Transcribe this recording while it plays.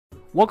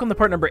Welcome to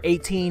part number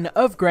 18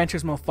 of Gran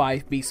Turismo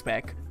 5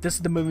 B-Spec. This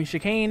is the moving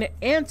chicane,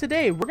 and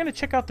today we're going to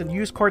check out the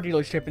used car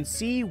dealership and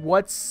see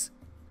what's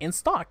in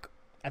stock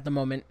at the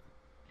moment.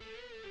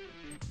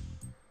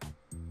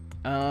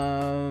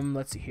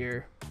 Let's see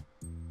here.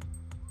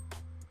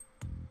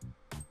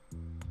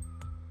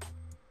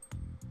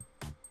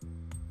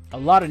 A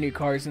lot of new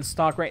cars in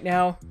stock right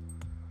now.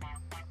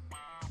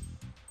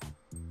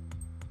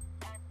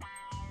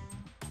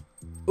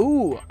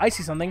 Ooh, I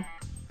see something.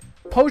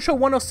 Peugeot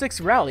 106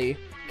 Rally.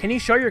 Can you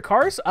show your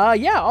cars?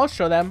 Yeah, I'll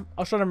show them.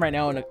 I'll show them right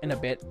now in a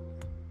bit.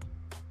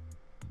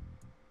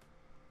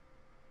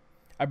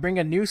 I bring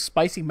a new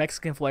spicy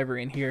Mexican flavor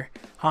in here.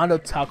 Hondo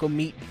taco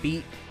meat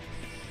beat.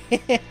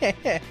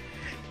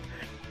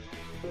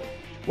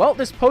 Well,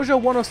 this Peugeot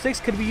 106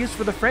 could be used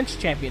for the French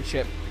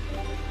Championship.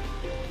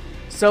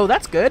 So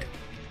that's good.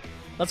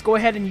 Let's go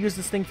ahead and use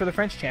this thing for the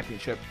French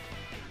Championship.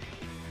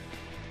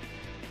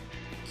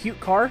 Cute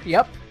car.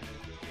 Yep.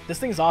 This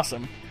thing's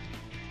awesome.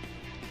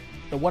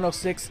 The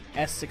 106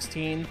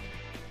 S16.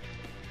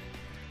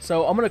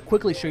 So I'm going to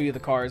quickly show you the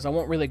cars. I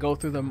won't really go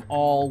through them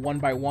all one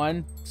by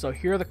one. So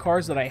here are the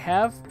cars that I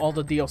have. All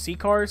the DLC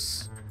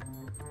cars.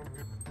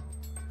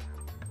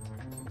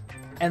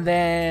 And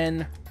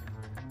then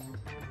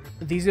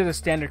these are the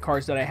standard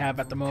cars that I have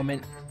at the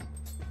moment.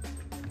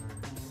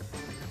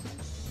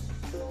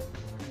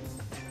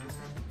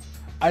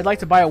 I'd like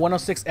to buy a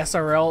 106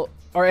 SRL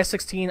or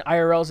S16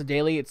 IRL as a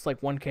daily. It's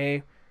like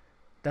 1K.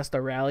 That's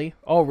the rally.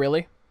 Oh,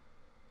 really?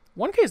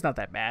 1K is not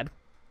that bad.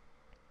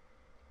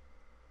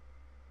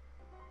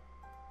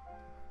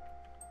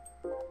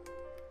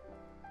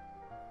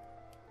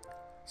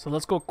 So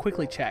let's go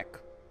quickly check.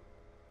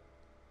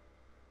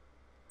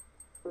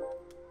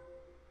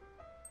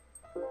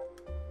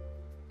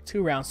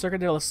 Two rounds. Circuit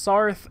de la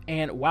Sarthe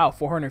and... Wow,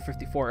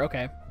 454.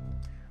 Okay.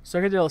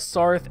 Circuit de la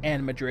Sarthe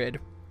and Madrid.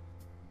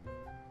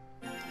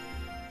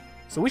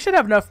 So we should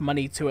have enough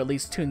money to at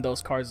least tune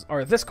those cars,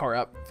 or this car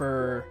up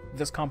for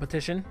this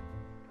competition.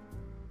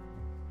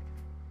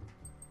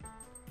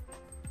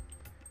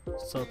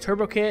 So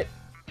turbo kit,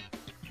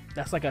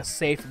 that's like a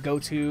safe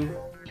go-to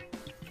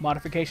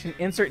modification.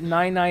 Insert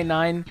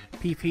 999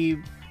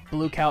 PP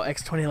Blue Cow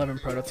X 2011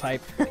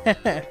 prototype.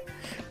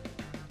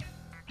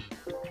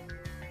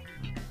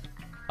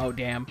 Oh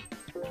damn.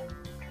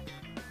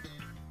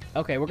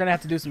 Okay, we're gonna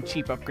have to do some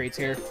cheap upgrades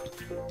here.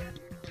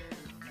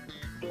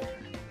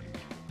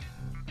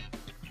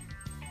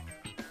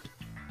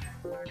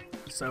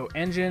 So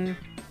engine.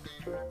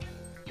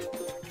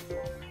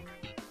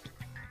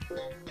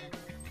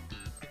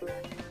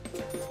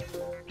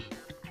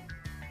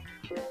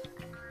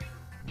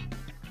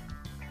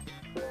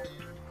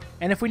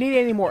 And if we need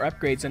any more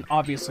upgrades, then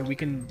obviously we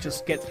can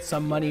just get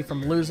some money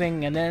from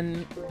losing and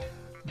then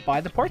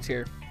buy the parts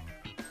here.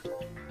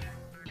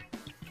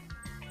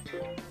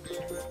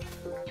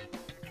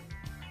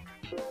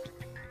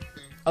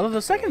 Although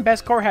the second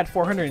best car had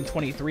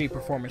 423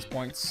 performance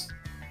points.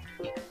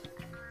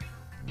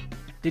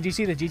 Did you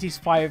see the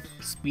GT5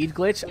 speed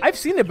glitch? I've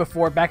seen it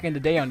before back in the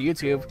day on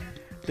YouTube.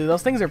 Dude,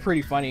 those things are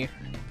pretty funny.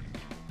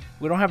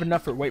 We don't have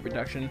enough for weight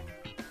reduction.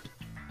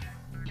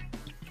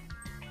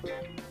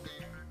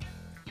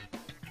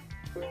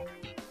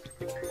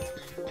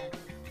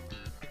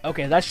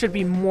 Okay, that should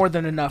be more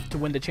than enough to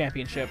win the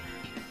championship.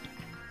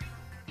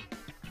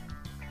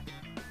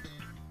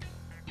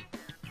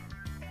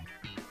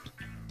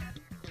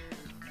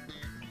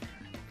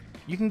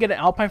 You can get an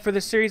Alpine for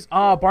this series.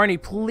 Ah, Barney,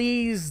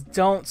 please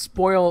don't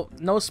spoil.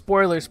 No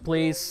spoilers,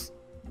 please.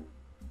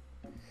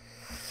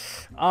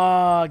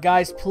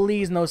 Guys,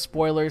 please no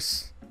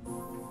spoilers.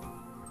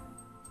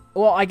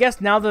 Well, I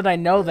guess now that I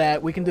know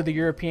that, we can do the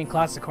European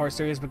Classic Car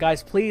Series. But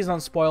guys, please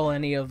don't spoil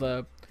any of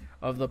the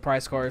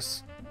prize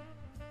cars.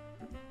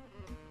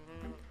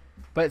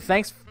 But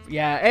thanks.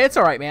 Yeah, it's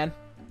all right, man.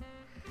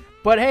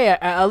 But hey,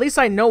 at least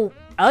I know.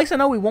 At least I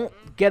know we won't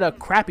get a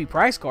crappy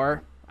prize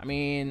car. I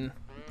mean,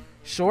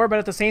 sure, but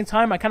at the same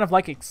time, I kind of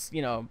like,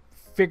 you know,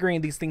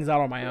 figuring these things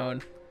out on my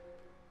own.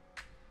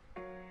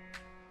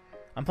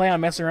 I'm planning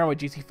on messing around with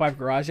GT5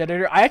 Garage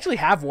Editor. I actually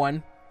have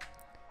one.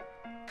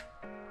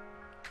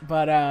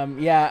 But,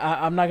 yeah,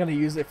 I'm not going to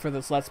use it for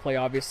this Let's Play,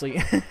 obviously.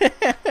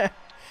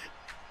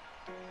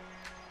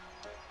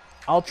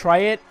 I'll try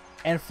it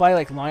and fly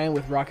like Lion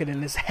with rocket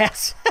in his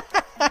ass.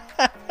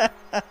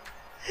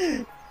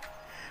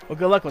 Well,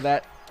 good luck with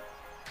that.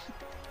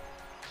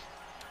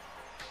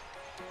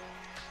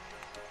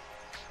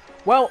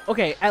 Well,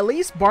 okay, at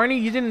least, Barney,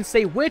 you didn't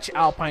say which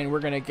Alpine we're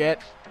going to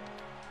get.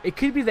 It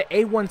could be the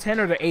A110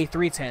 or the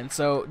A310,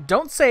 so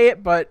don't say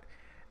it, but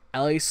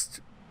at least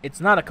it's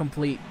not a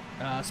complete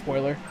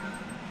spoiler.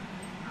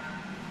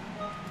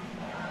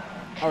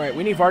 Alright,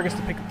 we need Vargas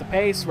to pick up the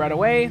pace right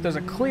away. There's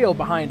a Clio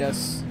behind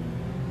us,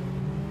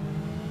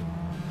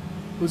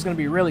 who's going to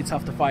be really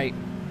tough to fight.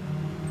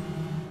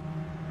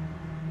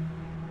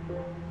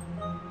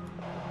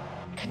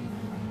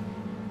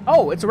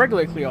 Oh, it's a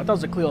regular Clio. I thought it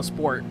was a Clio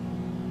Sport.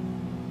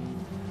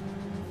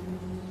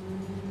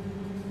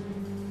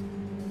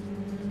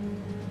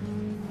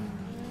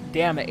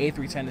 Damn, the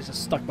A310 is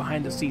just stuck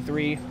behind the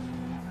C3.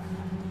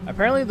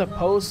 Apparently the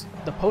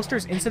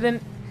posters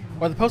incident,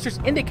 or the posters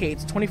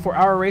indicates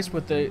 24-hour race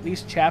with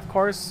these chaff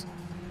cars.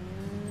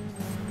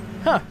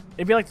 Huh,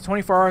 it'd be like the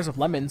 24 Hours of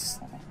Lemons,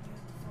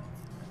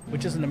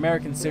 which is an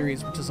American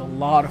series, which is a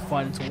lot of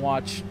fun to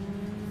watch.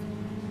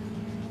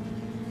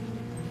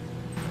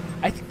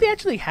 I think they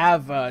actually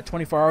have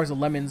 24 Hours of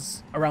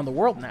Lemons around the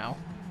world now.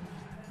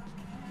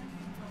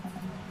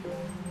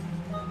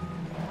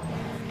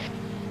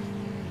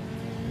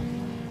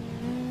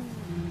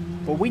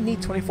 But we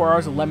need 24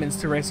 Hours of Lemons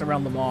to race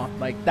around Le Mans.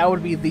 Like, that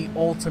would be the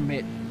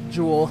ultimate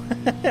jewel.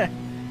 The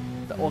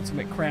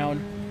ultimate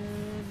crown.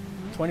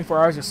 24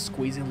 hours of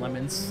squeezing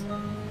lemons.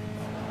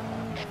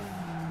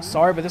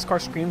 Sorry, but this car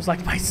screams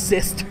like my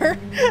sister.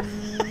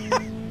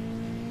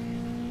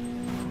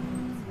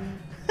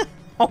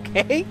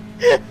 Okay.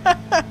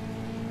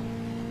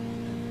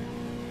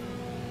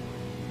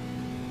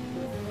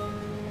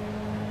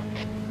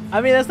 I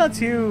mean, that's not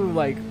too,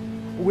 like,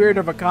 weird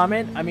of a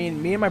comment. I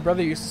mean, me and my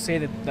brother used to say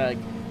that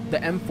the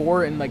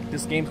M4 in, like,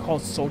 this game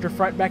called Soldier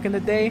Front back in the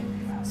day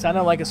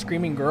sounded like a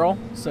screaming girl.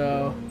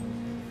 So,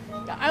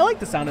 I like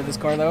the sound of this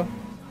car, though.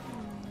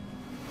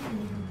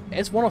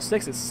 It's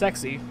 106, it's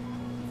sexy.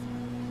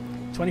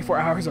 24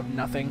 hours of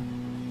nothing.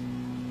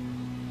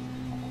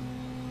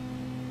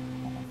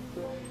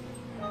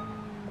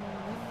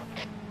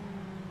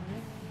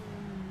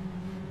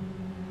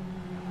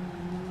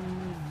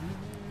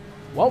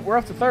 Well, we're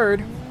up to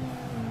third.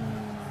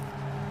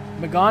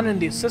 Magan and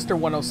the sister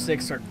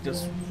 106 are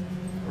just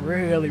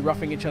really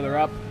roughing each other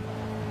up.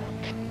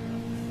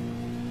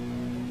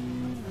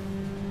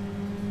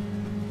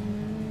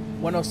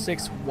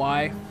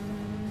 (106Y).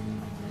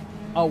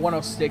 Oh,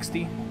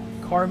 1060.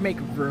 Car make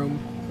room.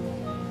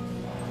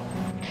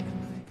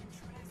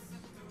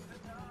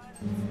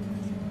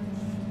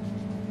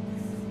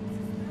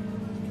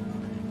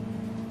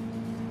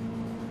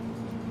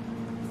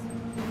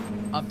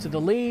 Up to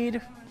the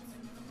lead.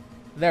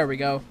 There we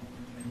go.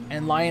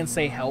 And Lions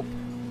say help.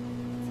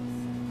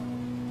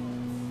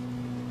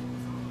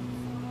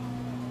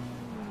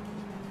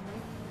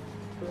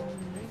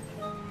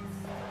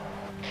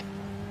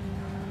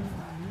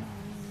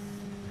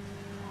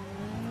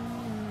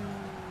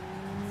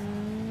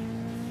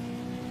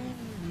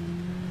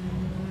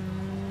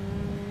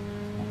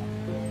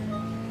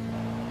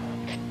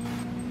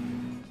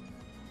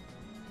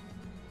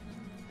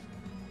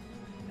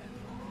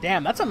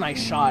 Damn, that's a nice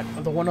shot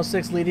of the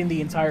 106 leading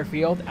the entire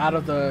field out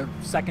of the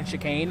second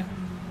chicane.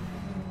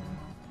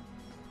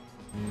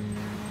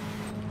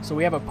 So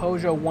we have a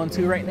Peugeot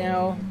 1-2 right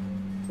now.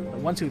 The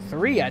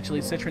 1-2-3 actually,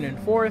 Citroen in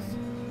fourth.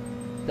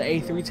 The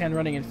A310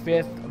 running in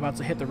fifth, about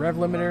to hit the rev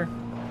limiter.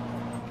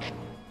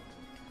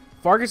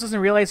 Vargas doesn't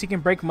realize he can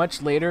brake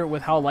much later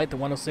with how light the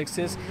 106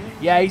 is.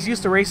 Yeah, he's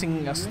used to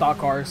racing stock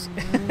cars.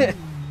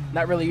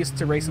 Not really used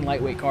to racing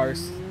lightweight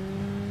cars.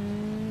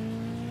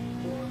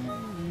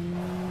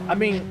 I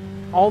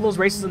mean, all those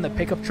races in the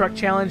pickup truck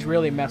challenge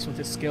really mess with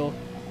his skill.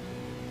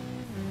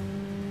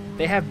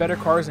 They have better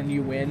cars and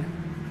you win.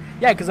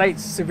 Yeah, because I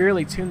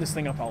severely tuned this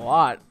thing up a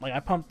lot. Like, I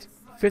pumped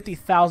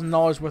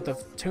 $50,000 worth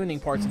of tuning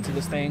parts into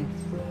this thing.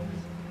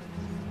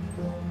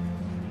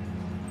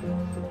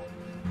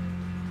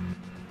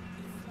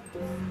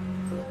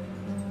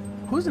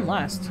 Who's in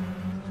last?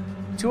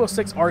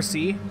 206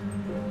 RC?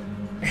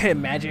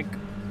 Magic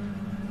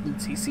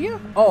Lutetia?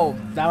 Oh,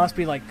 that must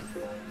be like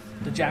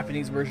the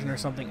Japanese version or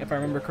something, if I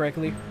remember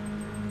correctly.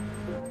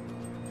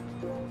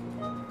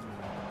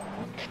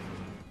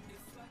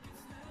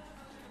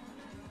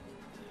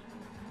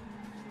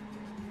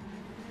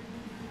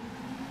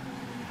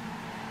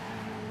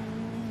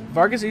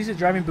 Vargas is used to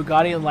driving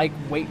Bugatti and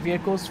lightweight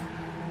vehicles,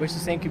 which the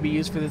same could be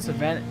used for this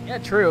event. Yeah,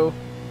 true.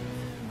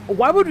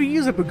 Why would we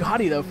use a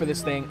Bugatti, though, for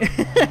this thing?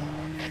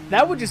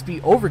 That would just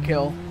be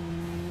overkill.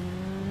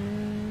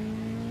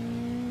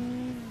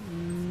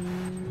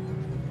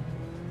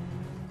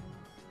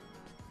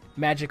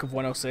 Magic of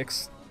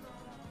 106.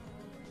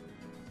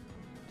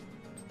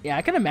 Yeah,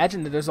 I can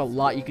imagine that there's a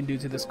lot you can do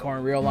to this car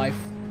in real life,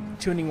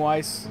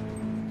 tuning-wise.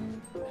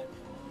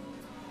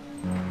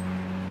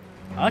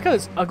 I like how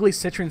this ugly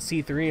Citroen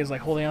C3 is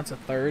like holding on to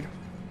third.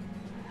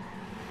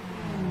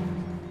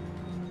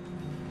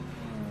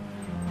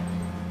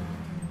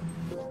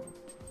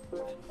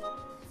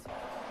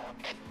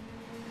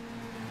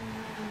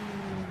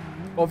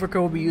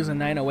 Overkill will be using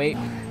 908.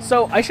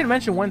 So I should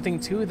mention one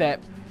thing too, that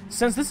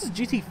since this is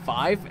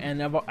GT5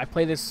 and I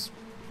played this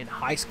in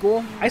high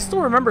school, I still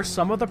remember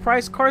some of the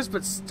price cars,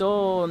 but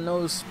still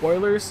no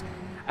spoilers.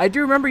 I do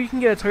remember you can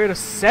get a Toyota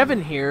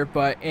 7 here,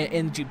 but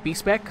in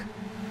B-Spec.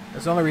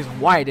 That's the only reason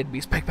why I did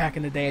B-Spec back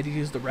in the day. I did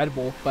use the Red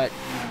Bull, but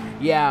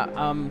yeah,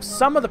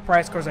 some of the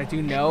price cars I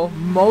do know.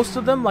 Most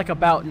of them, like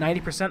about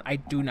 90%, I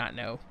do not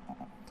know.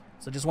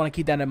 So just want to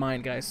keep that in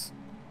mind, guys.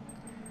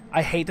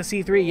 I hate the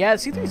C3. Yeah,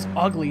 the C3 is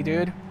ugly,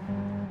 dude.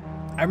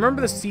 I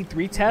remember the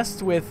C3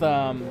 test with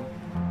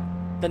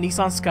the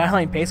Nissan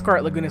Skyline pace car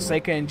at Laguna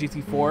Seca in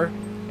GT4,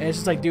 and it's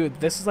just like, dude,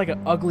 this is like an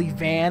ugly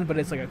van, but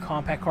it's like a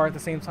compact car at the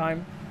same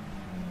time.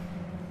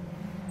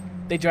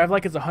 They drive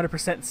like it's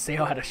 100%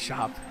 sale at a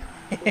shop.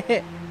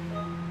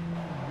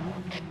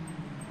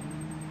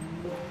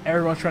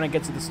 Everyone's trying to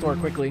get to the store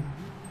quickly.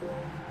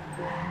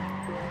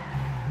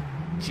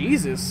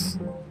 Jesus.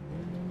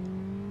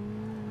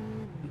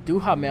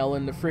 Duhamel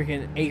in the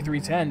freaking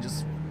A310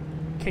 just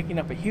kicking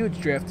up a huge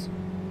drift.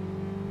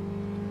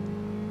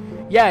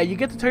 Yeah, you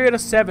get the Toyota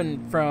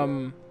 7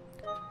 from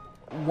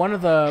one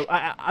of the...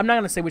 I'm not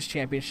going to say which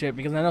championship,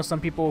 because I know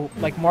some people,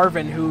 like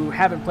Marvin, who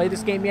haven't played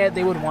this game yet,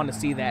 they would want to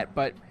see that,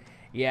 but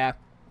yeah.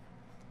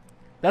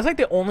 That's like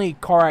the only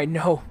car I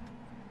know.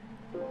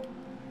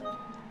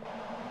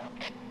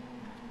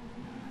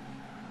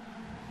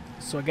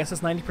 So I guess it's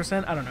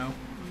 90%? I don't know.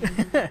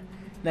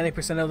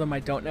 90% of them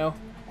I don't know.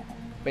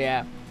 But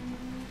yeah.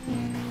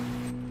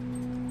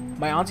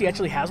 My auntie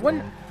actually has one?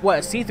 What,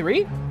 a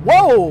C3?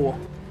 Whoa!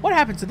 What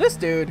happened to this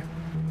dude?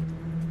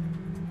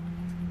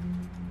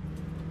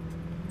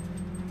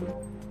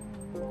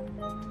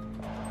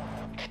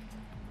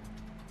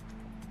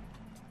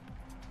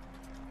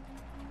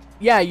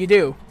 Yeah, you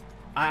do.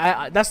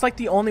 I that's like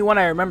the only one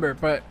I remember,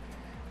 but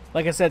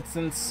like I said,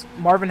 since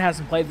Marvin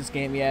hasn't played this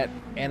game yet,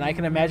 and I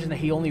can imagine that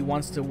he only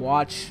wants to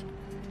watch...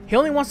 He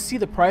only wants to see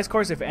the prize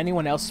cards if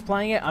anyone else is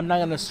playing it. I'm not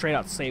going to straight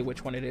out say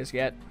which one it is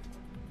yet.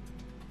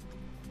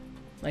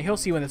 Like, he'll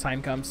see when the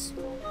time comes.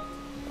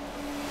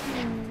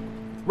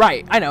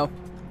 Right, I know.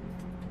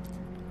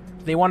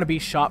 They want to be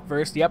shot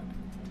first, yep.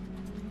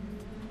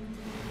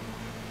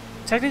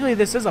 Technically,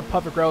 this is a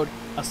public road,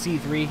 a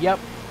C3, yep.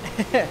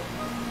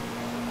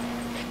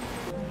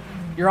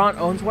 Your aunt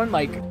owns one,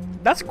 like,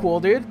 that's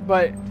cool, dude,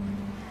 but,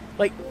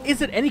 like,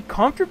 is it any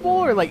comfortable,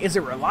 or, like, is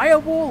it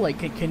reliable? Like,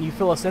 can you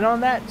fill us in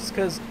on that? Just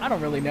because I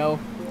don't really know.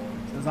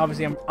 Because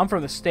obviously I'm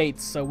from the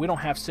States, so we don't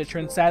have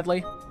Citroen,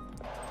 sadly.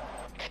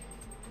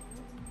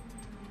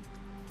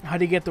 How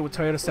do you get the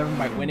Toyota 7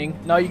 by winning?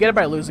 No, you get it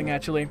by losing,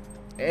 actually.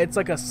 It's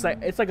like a,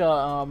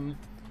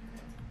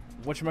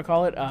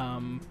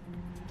 whatchamacallit?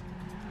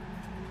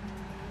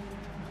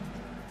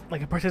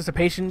 Like a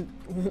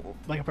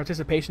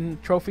participation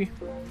trophy.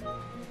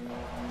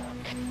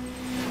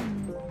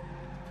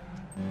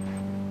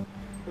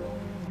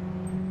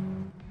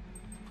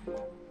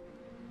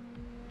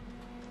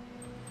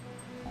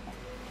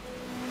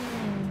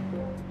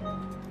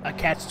 A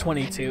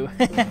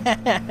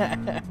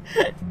catch-22.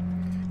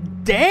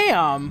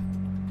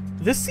 Damn!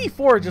 This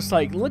C4 just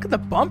like, look at the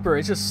bumper.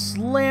 It's just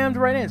slammed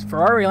right in. It's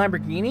Ferrari,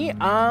 Lamborghini?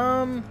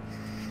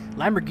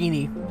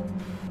 Lamborghini.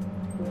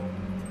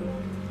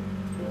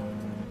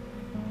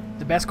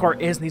 The best car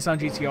is Nissan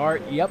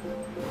GTR. Yep.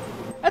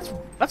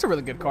 That's a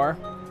really good car.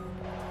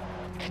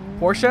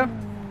 Porsche?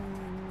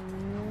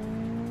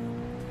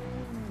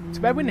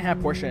 Too bad we didn't have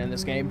Porsche in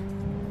this game.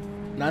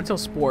 Not until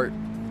Sport.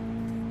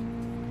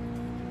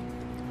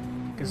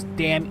 Because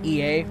damn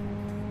EA.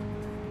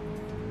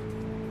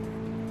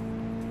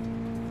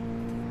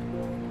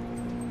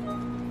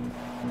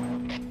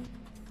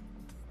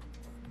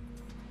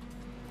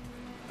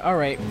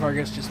 Alright,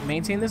 Vargas, just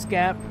maintain this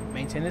gap,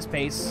 maintain this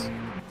pace.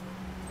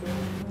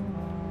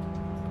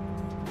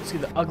 See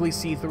the ugly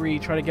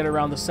C3, try to get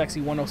around the sexy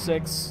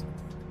 106.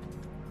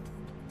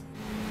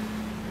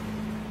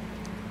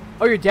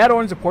 Oh, your dad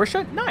owns a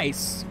Porsche?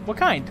 Nice! What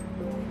kind?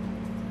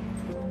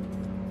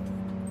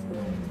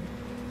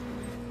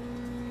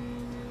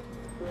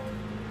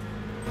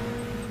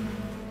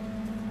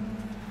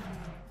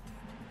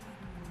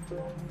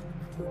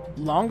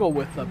 Longo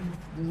with a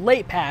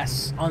late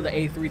pass on the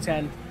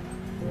A310.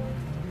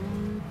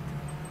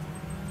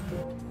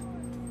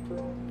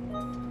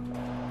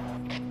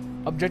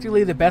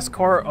 Objectively, the best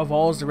car of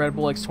all is the Red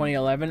Bull X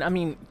 2011. I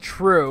mean,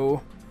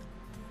 true.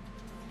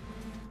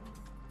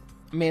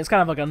 I mean, it's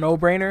kind of like a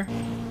no-brainer.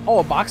 Oh,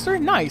 a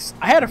Boxster? Nice.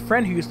 I had a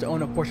friend who used to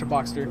own a Porsche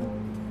Boxster.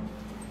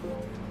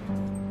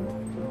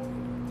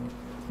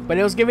 But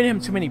it was giving him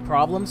too many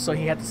problems, so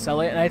he had to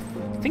sell it. And I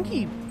think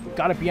he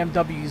got a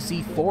BMW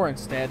Z4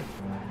 instead.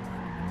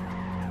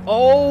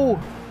 Oh!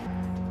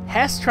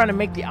 Hess trying to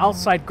make the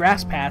outside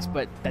grass pass,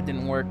 but that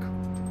didn't work.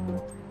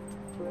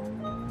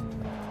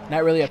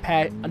 Not really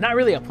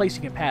a place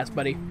you can pass,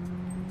 buddy.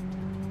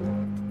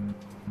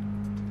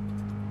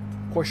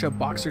 Porsche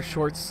boxer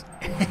shorts.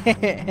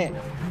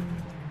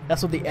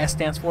 That's what the S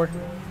stands for.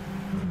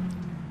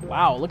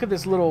 Wow, look at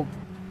this little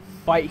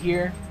fight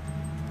here.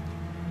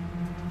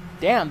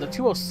 Damn, the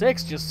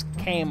 206 just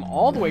came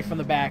all the way from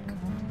the back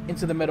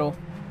into the middle.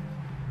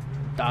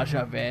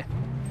 Deja vu.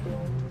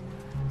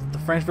 The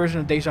French version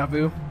of Deja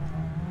Vu.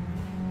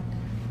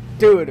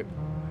 Dude.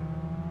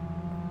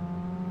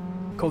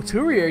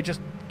 Couturier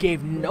just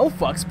gave no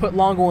fucks, put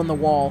Longo in the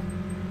wall.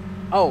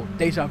 Oh,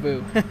 Deja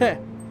Vu.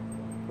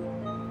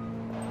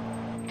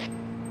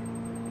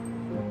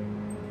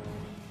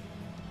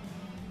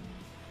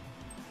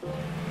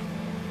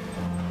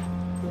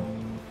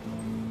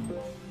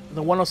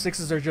 The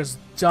 106s are just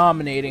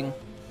dominating.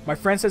 My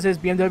friend says his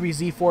BMW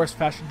Z4 is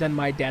faster than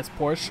my dad's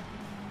Porsche.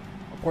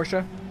 A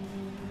Porsche?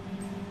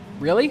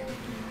 Really?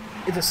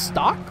 Is it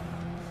stock?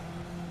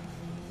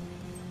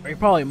 Or he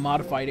probably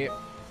modified it.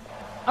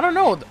 I don't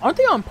know. Aren't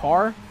they on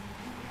par?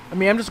 I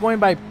mean, I'm just going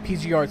by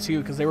PGR2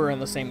 because they were in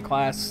the same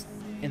class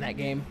in that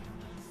game.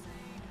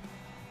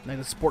 Like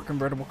the sport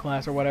convertible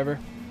class or whatever.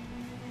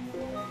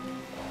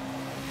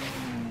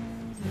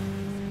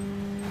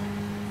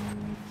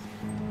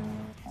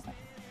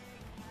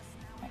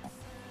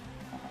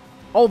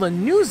 Oh, the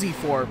new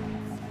Z4.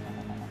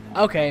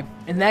 Okay,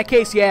 in that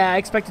case, yeah, I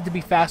expect it to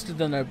be faster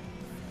than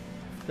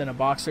a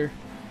Boxer.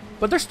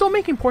 But they're still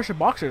making Porsche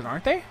Boxers,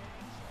 aren't they?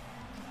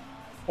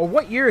 Or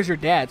what year is your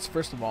dad's,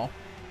 first of all?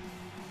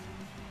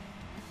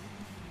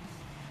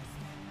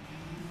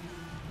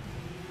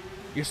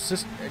 Your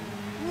sister...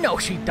 No,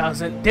 she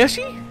doesn't. Does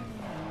she?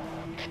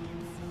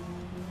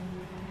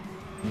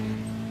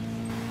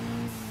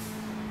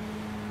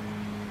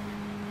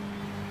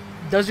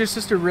 Does your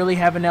sister really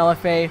have an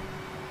LFA?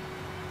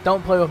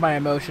 Don't play with my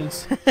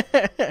emotions.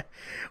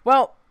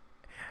 Well,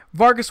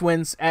 Vargas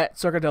wins at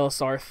Circuit del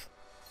Sarth.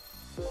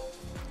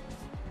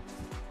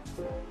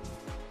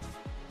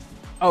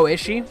 Oh, is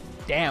she?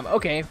 Damn,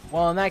 okay.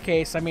 Well, in that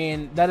case, I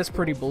mean, that is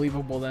pretty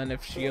believable then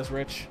if she is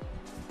rich.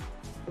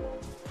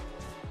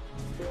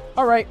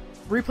 Alright,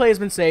 replay has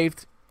been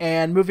saved,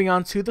 and moving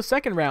on to the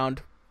second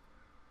round.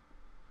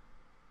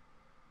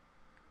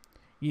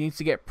 You need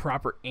to get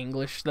proper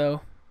English,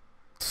 though.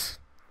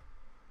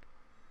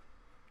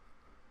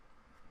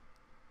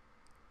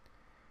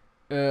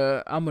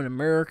 I'm an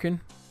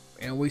American,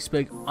 and we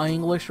speak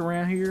English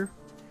around here.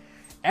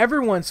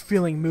 Everyone's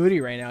feeling moody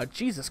right now.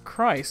 Jesus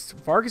Christ.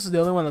 Vargas is the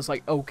only one that's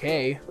like,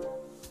 okay.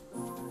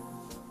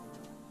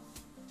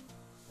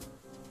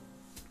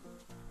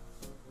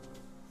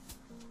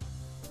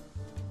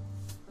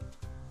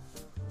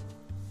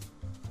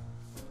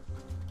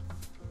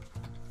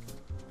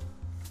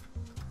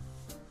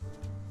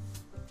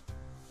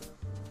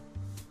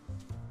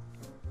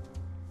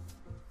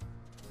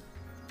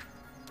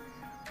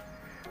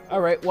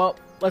 Alright, well,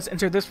 let's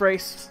enter this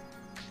race.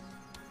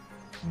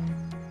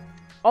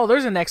 Oh,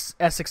 there's an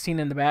S16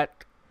 in the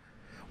back.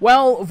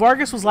 Well,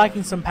 Vargas was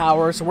lacking some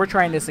power, so we're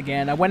trying this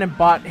again. I went and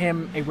bought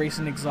him a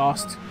racing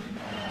exhaust.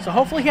 So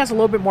hopefully he has a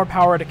little bit more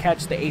power to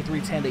catch the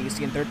A310 that you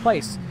see in third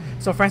place.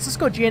 So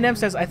Francisco GNM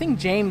says, I think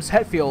James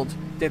Hetfield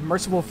did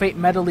Merciful Fate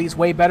Medleys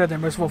way better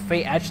than Merciful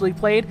Fate actually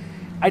played.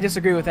 I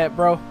disagree with that,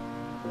 bro.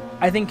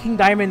 I think King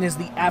Diamond is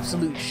the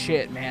absolute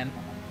shit, man.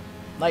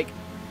 Like...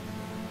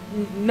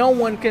 no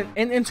one can,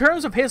 in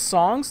terms of his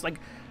songs, like,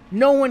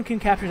 no one can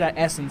capture that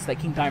essence that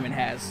King Diamond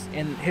has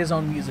in his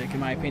own music, in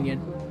my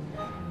opinion.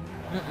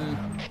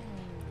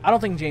 I don't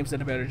think James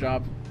did a better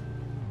job.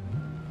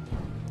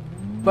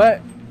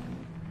 But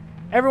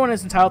everyone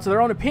is entitled to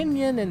their own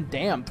opinion, and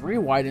damn, 3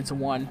 wide into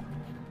 1.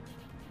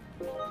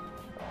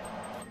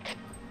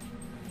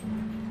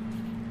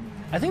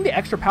 I think the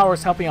extra power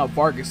is helping out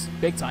Vargas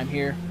big time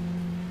here.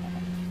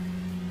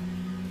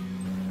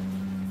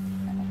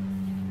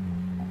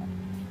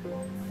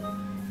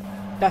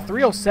 That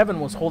 307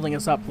 was holding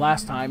us up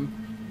last time.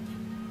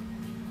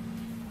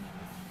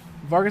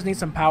 Vargas needs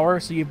some power,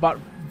 so you bought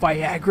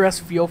Viagra's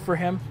fuel for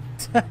him.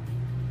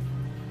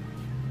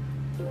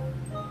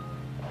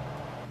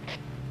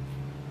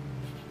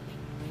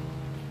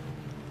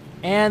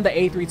 And the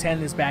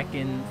A310 is back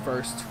in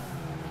first.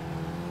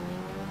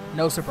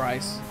 No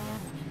surprise.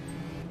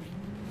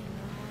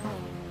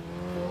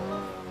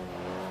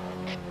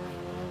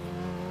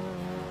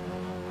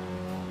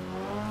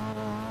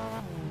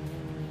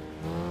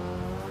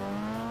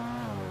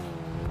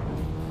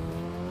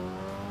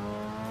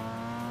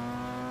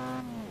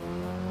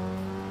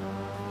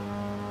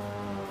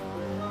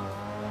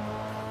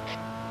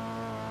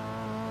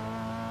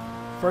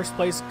 First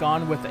place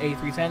gone with the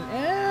A310.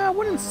 I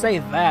wouldn't say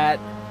that.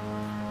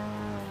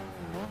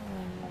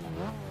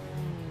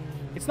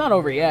 It's not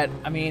over yet.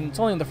 I mean, it's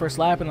only in the first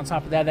lap, and on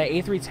top of that, that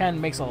A310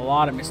 makes a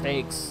lot of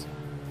mistakes.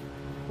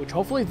 Which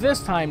hopefully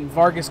this time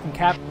Vargas can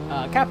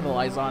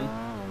capitalize on.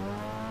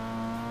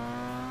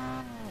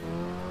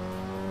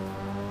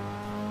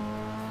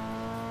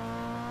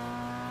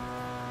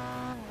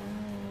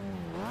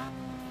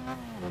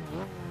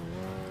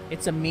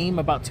 It's a meme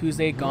about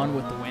Tuesday gone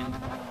with the wind.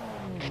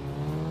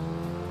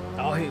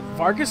 Oh, hey,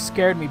 Vargas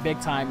scared me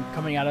big time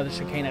coming out of the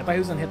chicane. I thought he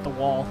was going to hit the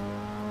wall.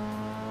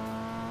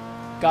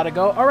 Gotta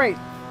go. Alright,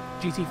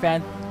 GT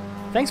fan.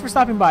 Thanks for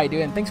stopping by,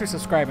 dude, and thanks for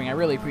subscribing. I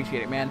really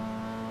appreciate it, man.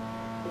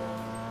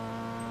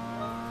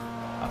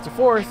 Up to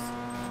fourth.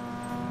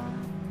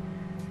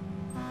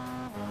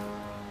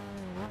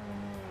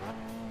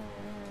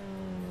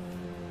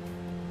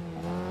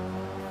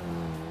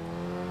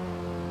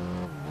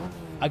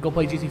 I go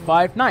play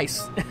GT5.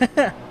 Nice.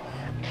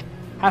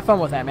 Have fun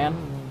with that, man.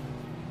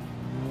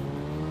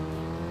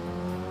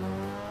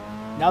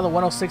 Now the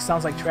 106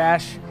 sounds like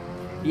trash.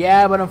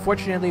 Yeah, but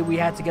unfortunately we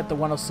had to get the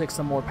 106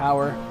 some more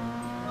power.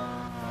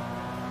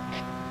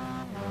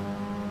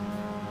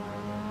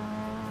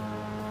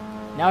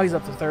 Now he's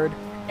up to third.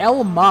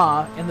 El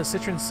Ma in the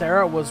Citroen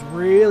Serra was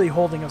really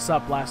holding us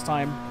up last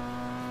time.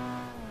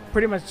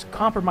 Pretty much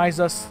compromised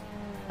us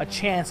a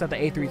chance at the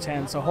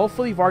A310, so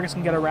hopefully Vargas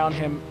can get around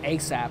him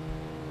ASAP.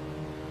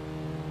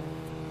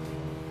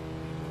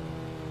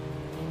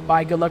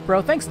 Bye, good luck,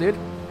 bro. Thanks, dude.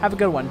 Have a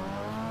good one.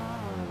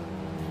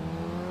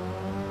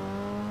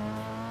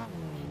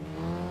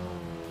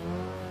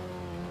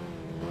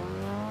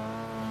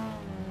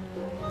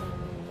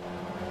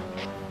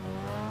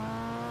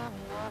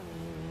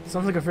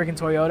 Sounds like a freaking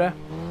Toyota.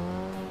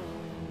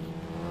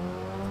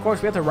 Of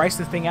course, we have to race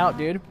this thing out,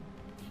 dude.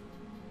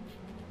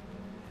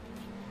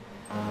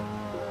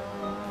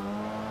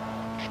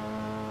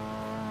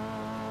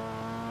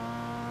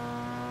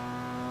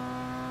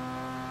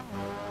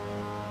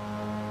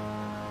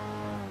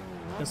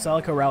 The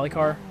Celica rally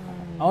car.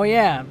 Oh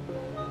yeah,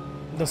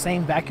 the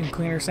same vacuum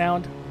cleaner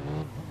sound.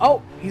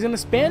 Oh, he's gonna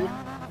spin.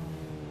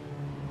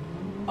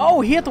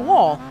 Oh, he hit the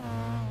wall.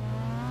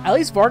 At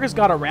least Vargas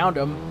got around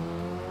him.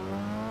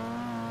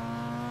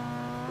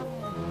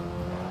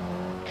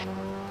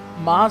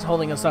 Ma's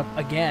holding us up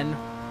again.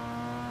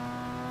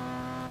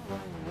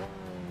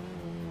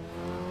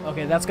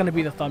 Okay, that's gonna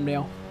be the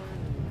thumbnail.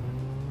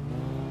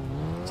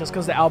 Just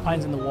because the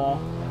Alpine's in the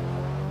wall.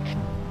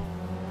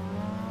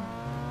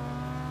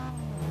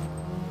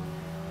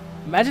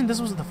 Imagine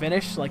this was the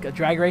finish, like a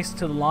drag race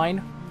to the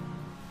line.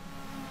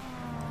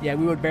 Yeah,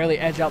 we would barely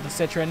edge out the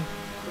Citroen.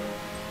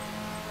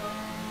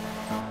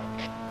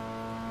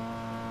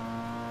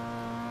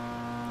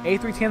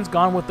 A310's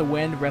gone with the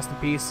wind, rest in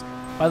peace.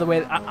 By the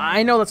way,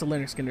 I know that's a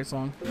Lynyrd Skynyrd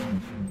song.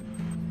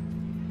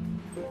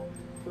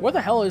 Where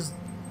the hell is...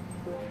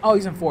 Oh,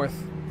 he's in 4th.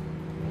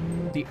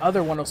 The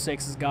other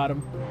 106 has got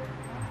him.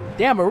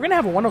 Damn, are we gonna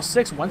have a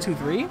 106, 1, 2,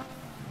 3?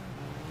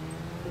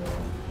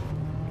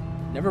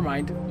 Never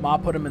mind. Ma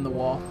put him in the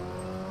wall.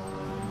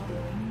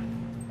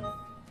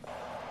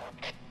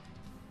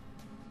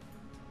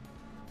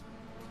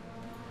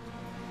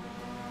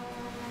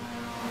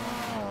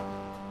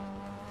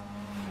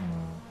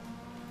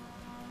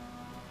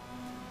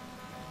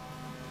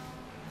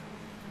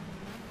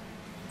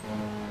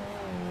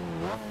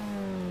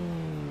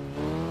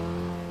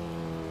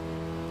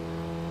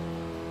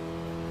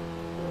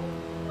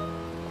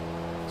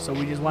 So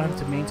we just want him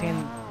to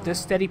maintain this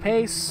steady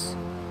pace.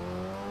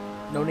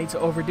 No need to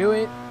overdo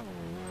it.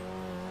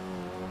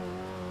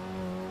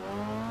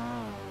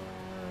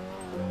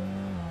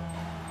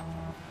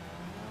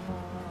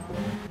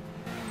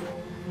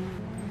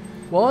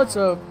 Well, it's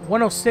a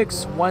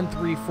 106,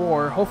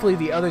 134. Hopefully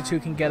the other two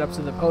can get up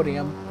to the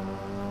podium.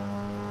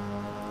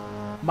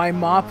 My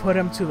ma put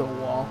him to the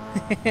wall.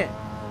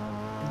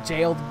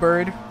 Jailed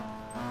bird.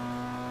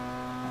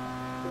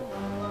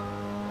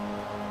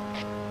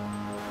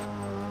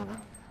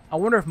 I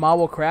wonder if Ma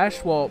will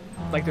crash. Well,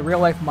 like the real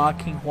life Ma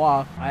King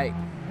Hua, I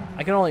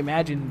can only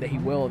imagine that he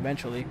will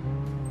eventually.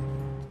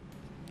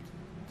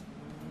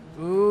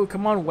 Ooh,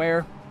 come on,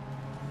 Ware.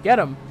 Get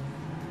him.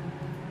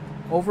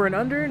 Over and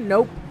under?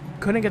 Nope.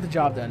 Couldn't get the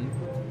job done.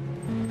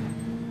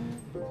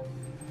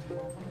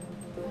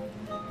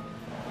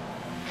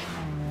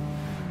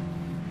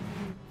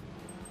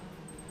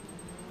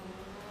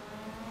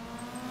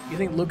 You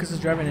think Lucas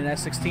is driving an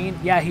S16?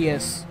 Yeah, he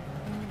is.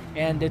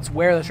 And it's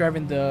Ware that's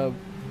driving the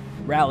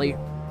rally.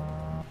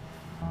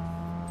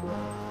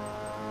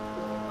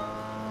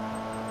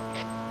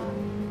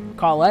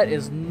 Colette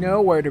is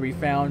nowhere to be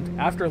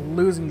found after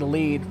losing the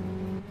lead.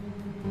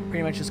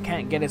 Pretty much just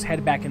can't get his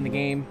head back in the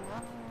game.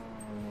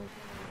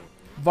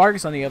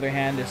 Vargas, on the other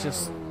hand, is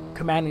just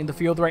commanding the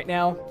field right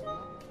now.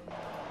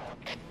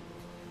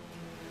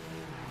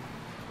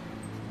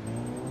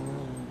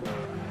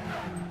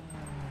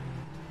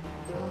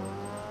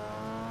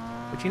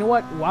 But you know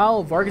what?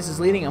 While Vargas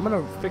is leading, I'm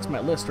going to fix my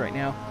list right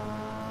now.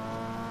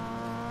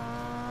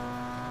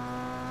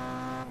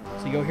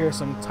 So you'll hear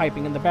some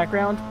typing in the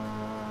background.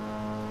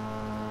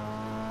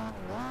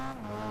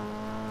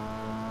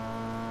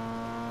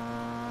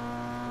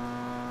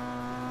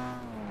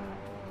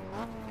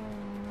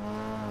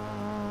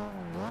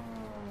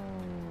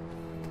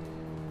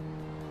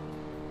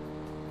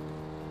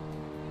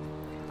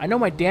 I know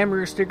my damn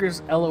rear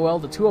stickers, LOL.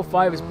 The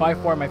 205 is by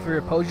far my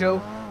favorite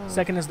Peugeot.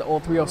 Second is the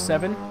old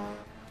 307.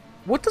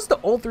 What does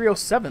the old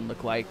 307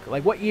 look like?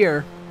 Like, what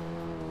year?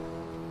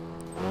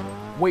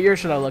 What year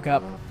should I look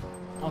up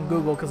on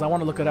Google? Because I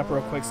want to look it up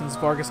real quick since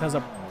Vargas has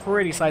a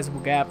pretty sizable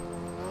gap.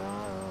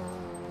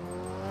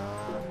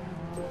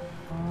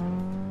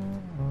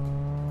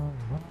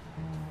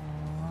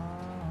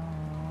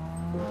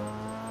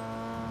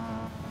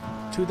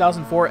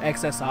 (2004)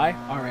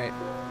 XSI. All right.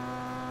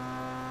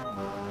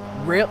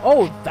 Real?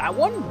 Oh, that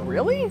one?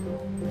 Really?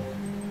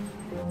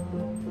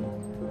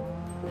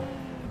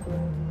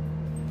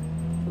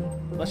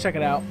 Let's check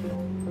it out.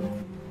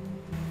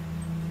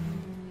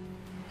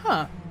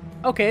 Huh.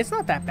 Okay, it's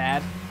not that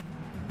bad.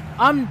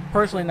 I'm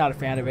personally not a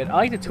fan of it. I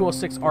like the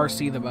 206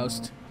 RC the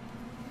most.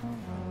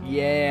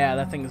 Yeah,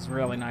 that thing is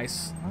really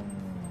nice.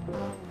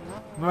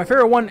 But my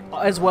favorite one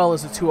as well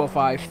is the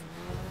 205.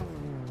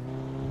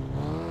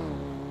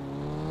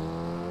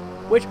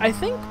 Which I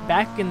think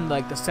back in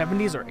like the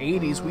 70s or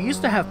 80s, we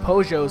used to have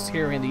Peugeots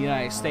here in the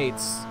United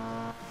States.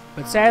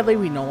 But sadly,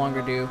 we no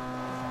longer do.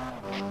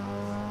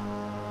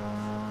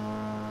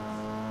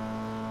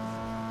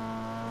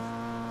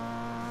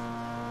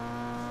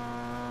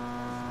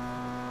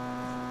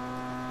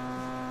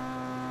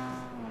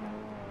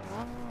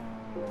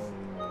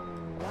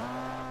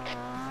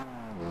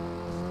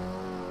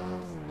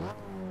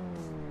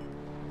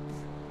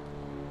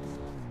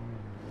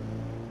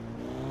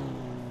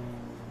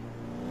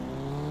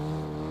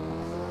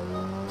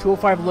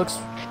 205 looks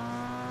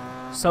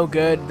so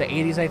good. The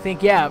 80s, I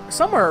think. Yeah,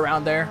 somewhere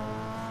around there.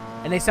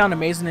 And they sound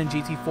amazing in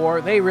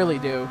GT4. They really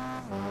do.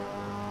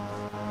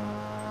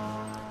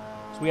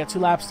 So we got 2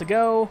 laps to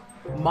go.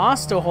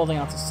 Moss still holding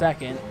on to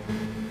second.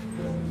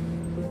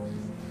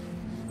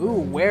 Ooh,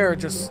 Ware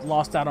just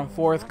lost out on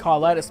fourth.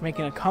 Colette is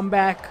making a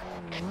comeback,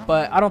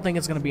 but I don't think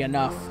it's going to be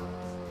enough.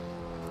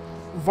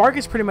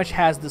 Vargas pretty much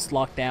has this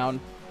locked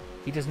down.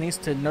 He just needs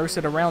to nurse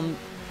it around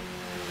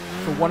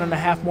for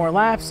 1.5 more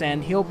laps,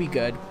 and he'll be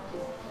good.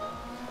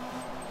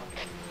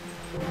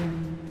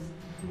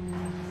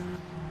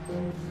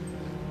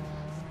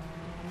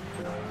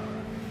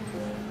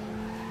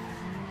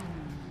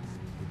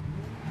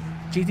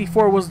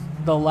 GT4 was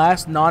the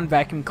last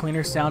non-vacuum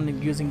cleaner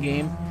sound using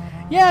game.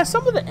 Yeah,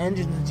 some of the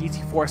engines in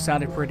GT4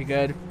 sounded pretty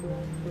good.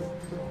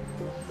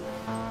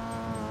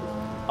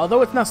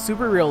 Although it's not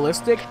super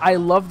realistic, I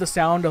love the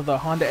sound of the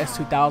Honda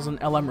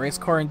S2000 LM race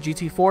car in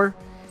GT4.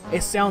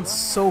 It sounds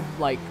so,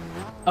 like,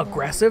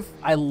 aggressive.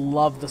 I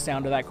love the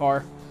sound of that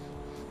car.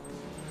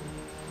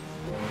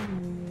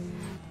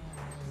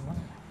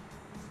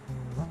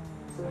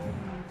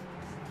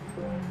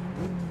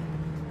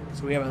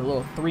 So we have a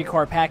little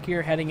 3-car pack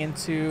here heading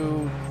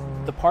into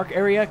the park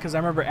area, because I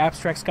remember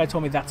Abstract Sky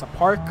told me that's a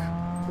park.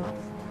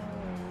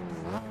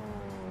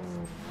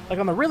 Like,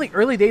 on the really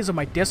early days of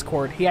my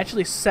Discord, he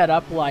actually set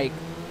up, like,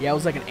 yeah, it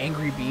was like an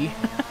angry bee.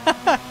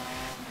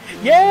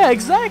 Yeah,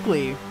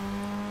 exactly.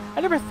 I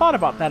never thought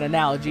about that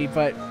analogy,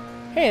 but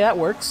hey, that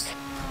works.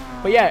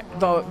 But yeah,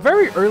 the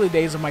very early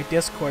days of my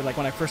Discord, like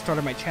when I first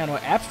started my channel,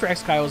 Abstract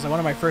Sky was one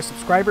of my first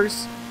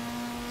subscribers.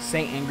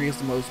 Saint Angry is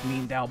the most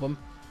memed album.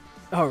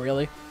 Oh,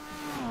 really?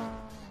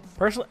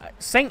 Personally,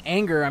 Saint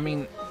Anger, I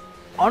mean,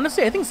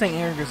 honestly, I think Saint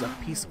Anger is a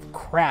piece of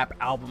crap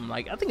album.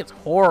 Like, I think it's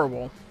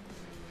horrible.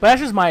 But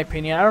that's just my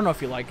opinion. I don't know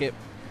if you like it.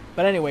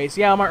 But anyways,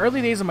 yeah, on my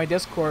early days of my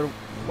Discord,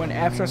 when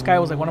Abstract Sky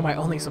was like one of my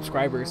only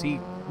subscribers,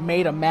 he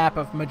made a map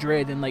of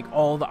Madrid and like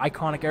all the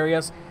iconic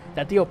areas.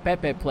 That Tio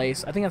Pepe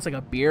place, I think that's like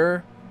a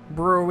beer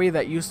brewery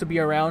that used to be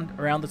around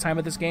the time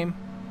of this game.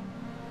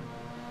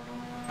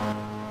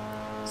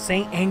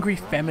 Saint Angry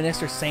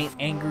Feminist or Saint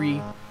Angry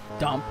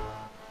Dump.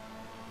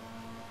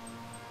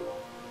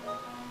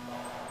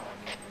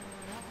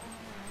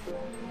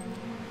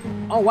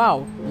 Oh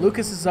wow,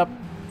 Lucas is up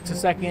to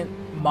second.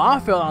 Ma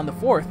fell on the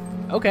fourth.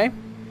 Okay.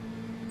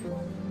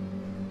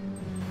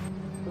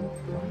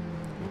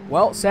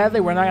 Well,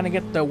 sadly, we're not going to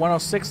get the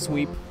 106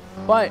 sweep,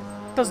 but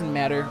it doesn't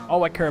matter.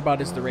 All I care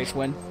about is the race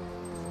win.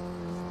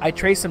 I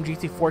traced some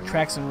GT4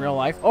 tracks in real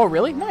life. Oh,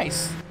 really?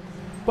 Nice.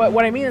 But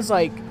what I mean is,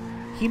 like,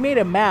 he made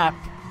a map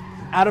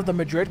out of the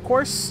Madrid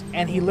course,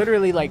 and he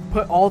literally, like,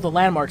 put all the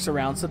landmarks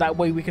around, so that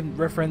way we can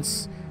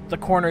reference the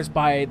corners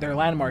by their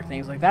landmark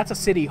names. Like, that's a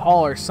city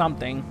hall or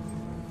something.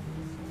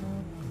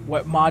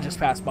 What Ma just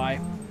passed by.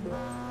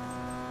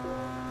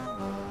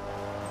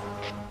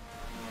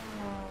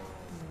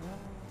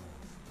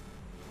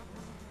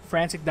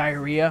 Frantic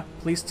diarrhea.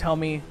 Please tell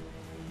me.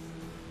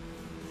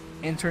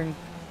 Intern.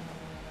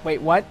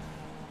 Wait, what?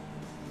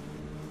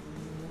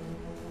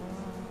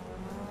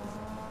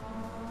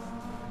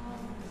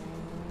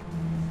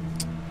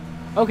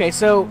 Okay,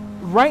 so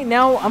right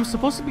now I'm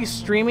supposed to be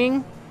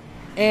streaming,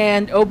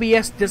 and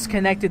OBS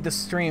disconnected the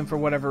stream for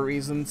whatever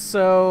reason.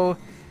 So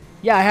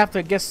yeah,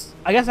 I guess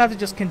I have to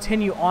just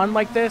continue on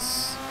like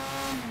this.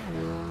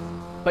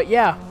 But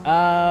yeah,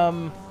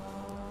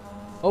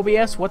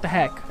 OBS, what the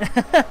heck?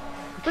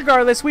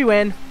 Regardless, we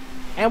win,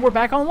 and we're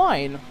back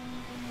online.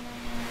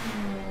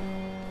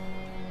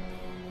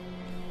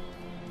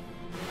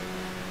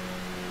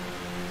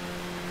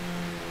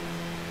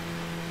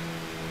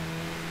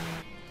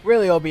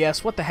 Really,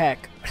 OBS, what the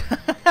heck?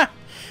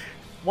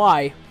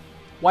 Why?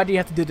 Why do you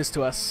have to do this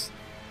to us?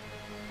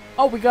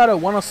 Oh, we got a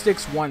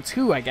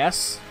 106.12, I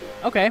guess.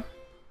 Okay.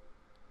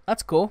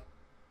 That's cool.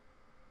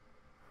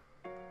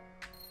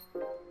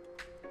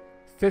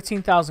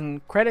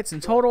 15,000 credits in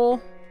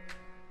total.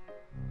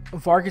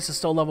 Vargas is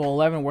still level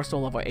 11. We're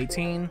still level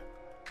 18.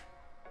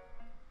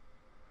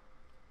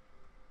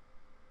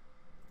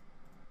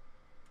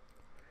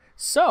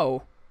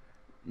 So,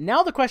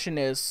 now the question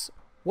is,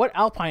 what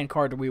Alpine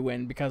car do we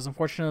win? Because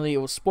unfortunately it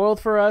was spoiled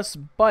for us,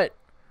 but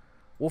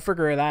we'll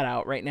figure that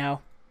out right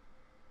now.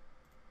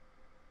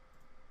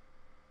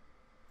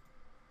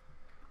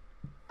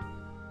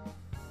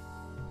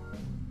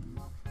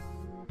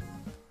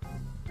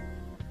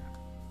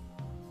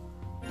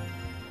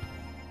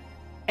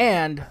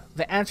 And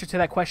the answer to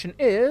that question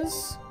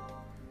is...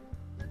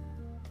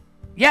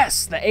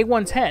 yes, the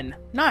A110.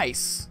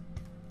 Nice.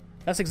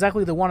 That's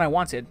exactly the one I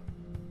wanted.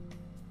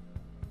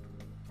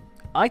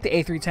 I like the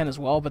A310 as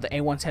well, but the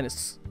A110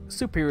 is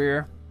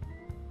superior.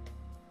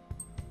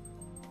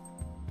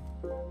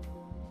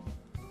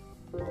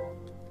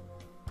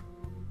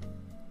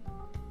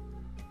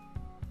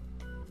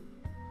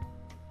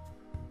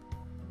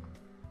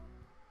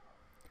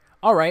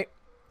 Alright,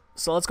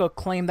 so let's go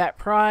claim that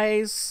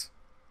prize.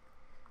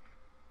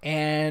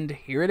 And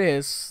here it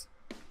is.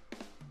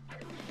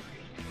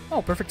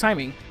 Oh, perfect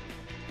timing.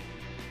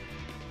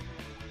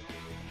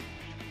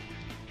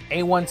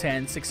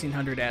 A110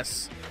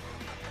 1600S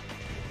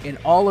in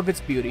all of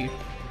its beauty.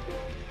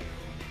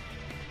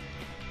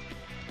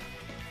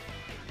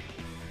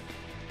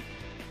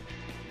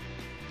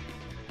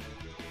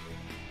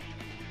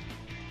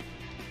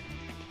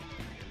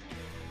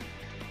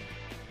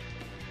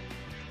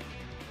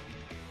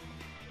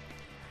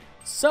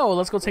 So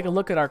let's go take a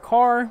look at our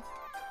car.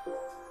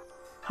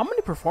 How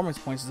many performance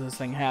points does this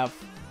thing have?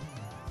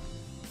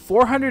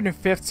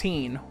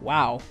 415.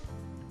 Wow.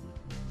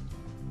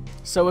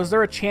 So is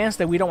there a chance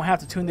that we don't have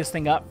to tune this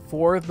thing up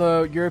for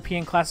the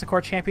European Classic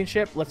Car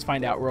Championship? Let's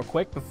find out real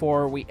quick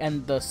before we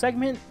end the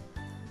segment.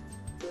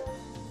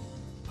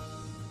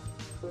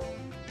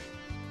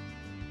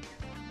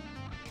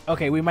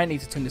 Okay, we might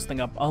need to tune this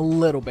thing up a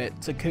little bit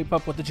to keep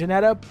up with the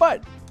Ginetta,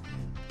 but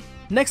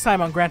next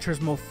time on Gran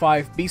Turismo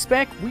 5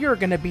 B-Spec, we are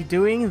going to be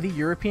doing the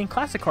European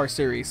Classic Car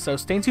Series, so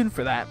stay tuned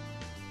for that.